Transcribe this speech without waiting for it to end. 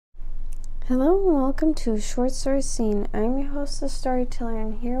Hello and welcome to Short Story Scene. I'm your host, the storyteller,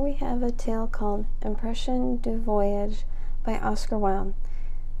 and here we have a tale called Impression du Voyage by Oscar Wilde.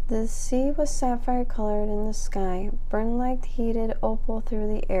 The sea was sapphire-colored and the sky burned like heated opal through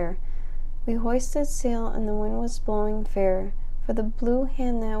the air. We hoisted sail and the wind was blowing fair, for the blue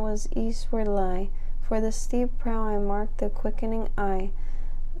hand that was eastward lie, for the steep prow I marked the quickening eye.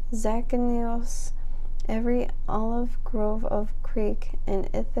 Zacynthos, every olive grove of creek,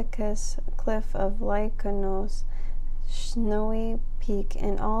 and Ithacus cliff of Lycanos, snowy peak,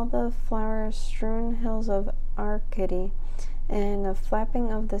 and all the flower-strewn hills of Arcady, and the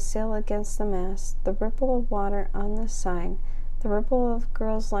flapping of the sail against the mast, the ripple of water on the side, the ripple of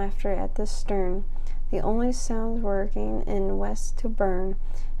girls' laughter at the stern, the only sounds working in west to burn,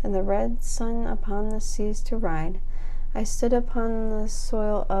 and the red sun upon the seas to ride. I stood upon the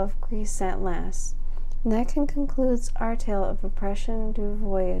soil of Greece at last. And that concludes our tale of Impression du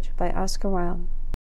Voyage by Oscar Wilde.